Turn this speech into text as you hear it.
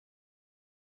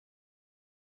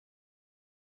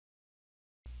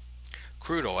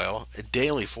Crude oil, a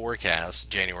daily forecast,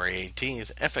 January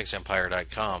 18th,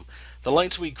 FXEmpire.com. The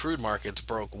light sweet crude markets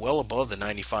broke well above the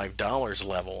 $95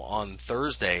 level on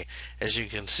Thursday, as you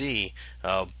can see,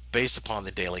 based upon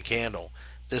the daily candle.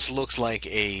 This looks like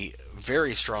a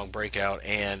very strong breakout,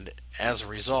 and as a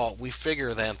result, we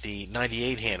figure that the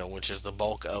 98 handle, which is the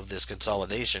bulk of this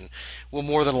consolidation, will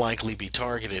more than likely be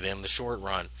targeted in the short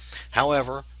run.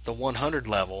 However, the 100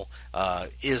 level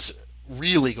is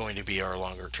really going to be our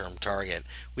longer term target.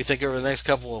 We think over the next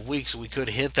couple of weeks we could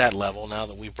hit that level now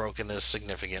that we've broken this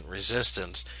significant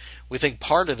resistance. We think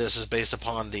part of this is based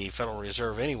upon the Federal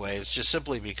Reserve anyways, just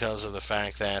simply because of the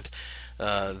fact that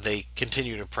they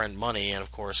continue to print money, and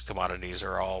of course commodities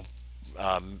are all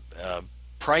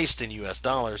priced in U.S.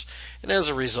 dollars, and as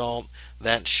a result,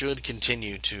 that should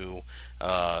continue to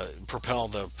propel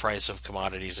the price of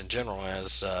commodities in general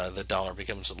as the dollar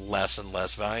becomes less and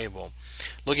less valuable.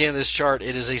 Looking at this chart,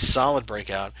 it is a solid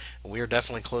breakout, and we are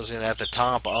definitely closing at the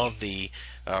top of the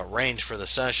range for the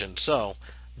session. So,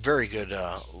 very good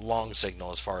long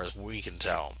signal as far as we can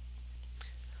tell.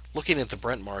 Looking at the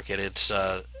Brent market, it's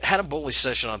had a bullish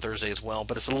session on Thursday as well,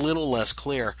 but it's a little less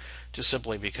clear, just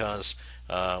simply because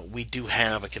we do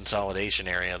have a consolidation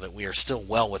area that we are still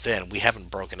well within. We haven't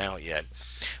broken out yet.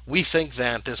 We think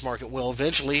that this market will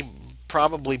eventually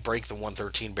probably break the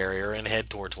 113 barrier and head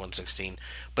towards 116.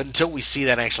 But until we see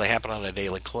that actually happen on a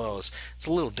daily close, it's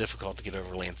a little difficult to get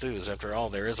overly enthused. After all,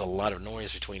 there is a lot of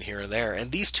noise between here and there,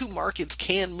 and these two markets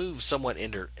can move somewhat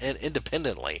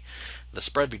independently. The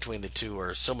spread between the two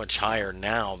are so much higher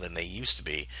now than they used to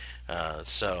be.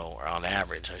 So, on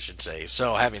average, I should say.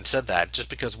 So, having said that, just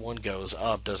because one goes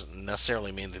up doesn't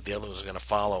necessarily mean that the other is going to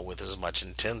follow with as much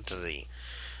intensity.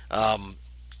 Um,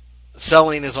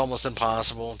 Selling is almost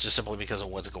impossible just simply because of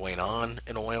what's going on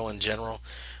in oil in general.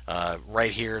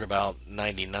 Right here at about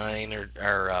 99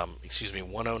 excuse me,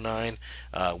 109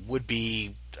 would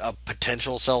be a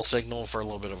potential sell signal for a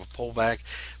little bit of a pullback.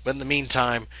 But in the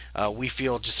meantime, we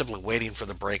feel just simply waiting for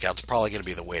the breakout is probably going to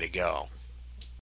be the way to go.